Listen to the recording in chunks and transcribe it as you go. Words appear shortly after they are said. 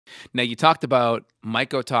Now, you talked about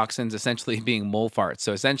mycotoxins essentially being mold farts.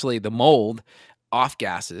 So essentially, the mold off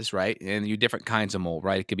gases, right? And you different kinds of mold,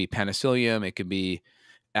 right? It could be penicillium, it could be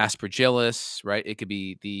aspergillus, right? It could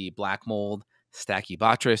be the black mold,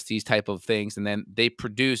 stachybotrys, these type of things, and then they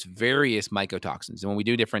produce various mycotoxins. And when we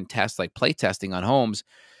do different tests, like plate testing on homes,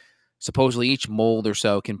 supposedly each mold or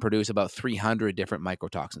so can produce about 300 different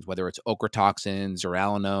mycotoxins, whether it's ochratoxins or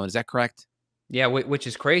alanone. Is that correct? Yeah, which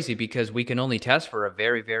is crazy because we can only test for a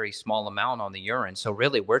very, very small amount on the urine. So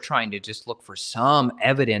really, we're trying to just look for some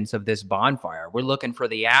evidence of this bonfire. We're looking for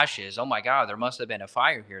the ashes. Oh my God, there must have been a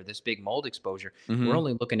fire here. This big mold exposure. We're Hmm.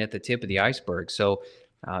 only looking at the tip of the iceberg. So,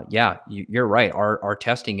 yeah, you're right. Our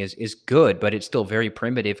testing is good, but it's still very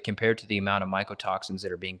primitive compared to the amount of mycotoxins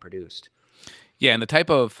that are being produced. Yeah, and the type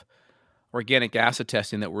of organic acid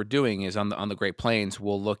testing that we're doing is on the Great Plains.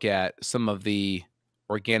 We'll look at some of the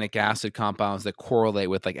organic acid compounds that correlate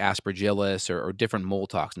with like aspergillus or different mold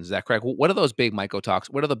toxins. Is that correct? What are those big mycotoxins?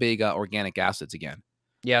 What are the big organic acids again?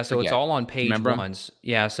 Yeah, so it's Forget. all on Do you page remember them? ones.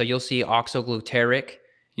 Yeah, so you'll see oxoglutaric.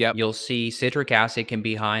 Yep. You'll see citric acid can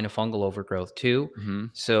be high in a fungal overgrowth too. Hmm.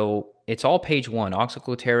 So it's all page one.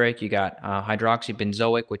 Oxoglutaric, you got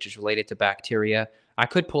hydroxybenzoic, which is related to bacteria. I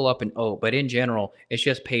could pull up an O, but in general, it's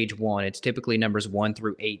just page one. It's typically numbers 1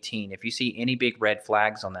 through 18. If you see any big red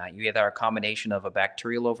flags on that, you either are a combination of a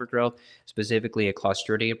bacterial overgrowth, specifically a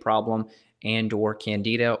Clostridia problem, and or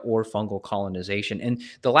candida or fungal colonization. And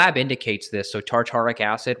the lab indicates this. So tartaric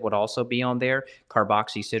acid would also be on there.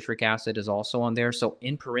 Carboxycitric acid is also on there. So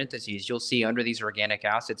in parentheses, you'll see under these organic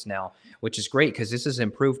acids now, which is great because this has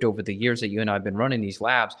improved over the years that you and I have been running these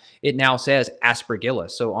labs. It now says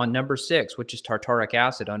aspergillus. So on number 6, which is tartaric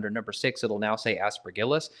acid, under number 6, it'll now say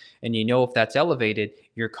aspergillus. And you know if that's elevated,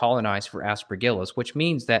 you're colonized for aspergillus, which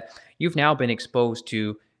means that you've now been exposed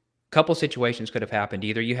to couple situations could have happened.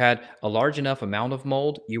 Either you had a large enough amount of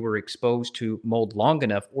mold, you were exposed to mold long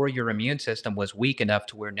enough, or your immune system was weak enough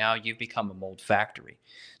to where now you've become a mold factory.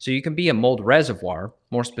 So you can be a mold reservoir,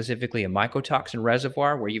 more specifically a mycotoxin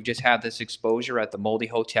reservoir, where you've just had this exposure at the moldy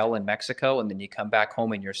hotel in Mexico, and then you come back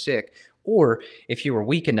home and you're sick. Or if you were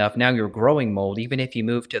weak enough, now you're growing mold. Even if you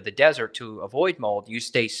move to the desert to avoid mold, you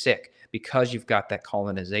stay sick because you've got that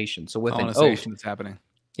colonization. So with an oath, Colonization that's happening.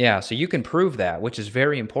 yeah, so you can prove that, which is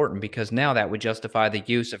very important because now that would justify the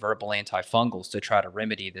use of herbal antifungals to try to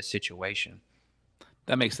remedy this situation.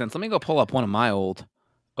 That makes sense. Let me go pull up one of my old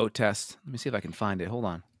oat tests. Let me see if I can find it. Hold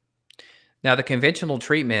on. Now, the conventional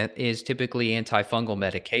treatment is typically antifungal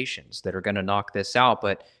medications that are going to knock this out,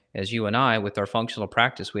 but as you and I, with our functional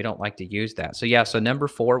practice, we don't like to use that. So, yeah, so number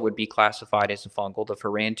 4 would be classified as a fungal, the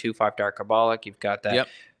furan 2,5-dicarboxylic. You've got that Yep.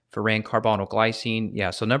 furan carbonoglycine. Yeah,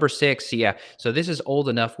 so number 6, yeah. So this is old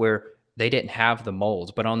enough where they didn't have the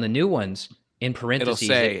molds, but on the new ones, in It'll parentheses,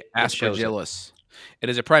 say it shows it. aspergillus.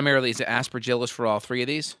 Is it primarily is it aspergillus for all three of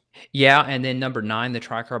these? Yeah, and then number 9, the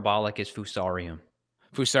tricarbolic is Fusarium.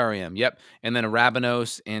 Fusarium, yep. And then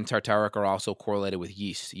arabinose and tartaric are also correlated with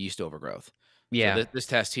yeast overgrowth. So Yeah. this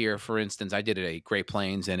test here, for instance, I did a Great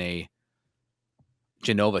Plains and a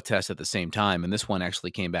Genova test at the same time, and this one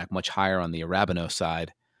actually came back much higher on the arabinose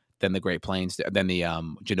side than the Great Plains than the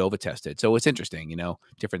Genova test did. So it's interesting,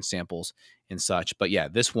 different samples and such. But yeah,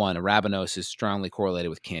 this one arabinose is strongly correlated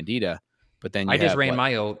with candida. But then I you just have ran what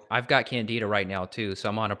my oat. I've got candida right now too, so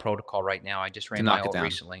I'm on a protocol right now. I just to ran my knock it oat down.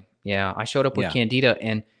 recently. Yeah, I showed up with Yeah, candida,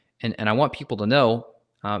 and I want people to know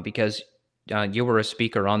because you were a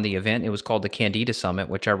speaker on the event. It was called the Candida Summit,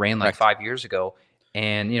 which I ran like correct. 5 years ago,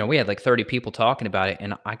 and we had like 30 people talking about it.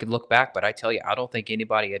 And I could look back, but I tell you, I don't think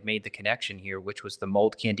anybody had made the connection here, which was the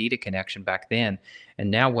mold candida connection back then. And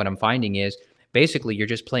now what I'm finding is basically you're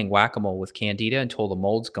just playing whack-a-mole with candida until the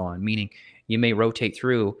mold's gone, meaning you may rotate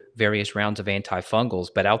through various rounds of antifungals,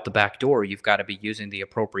 but out the back door, you've got to be using the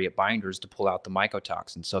appropriate binders to pull out the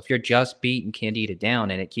mycotoxins. So if you're just beating candida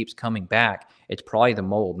down and it keeps coming back, it's probably the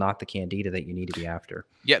mold, not the candida that you need to be after.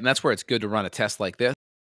 Yeah, and that's where it's good to run a test like this.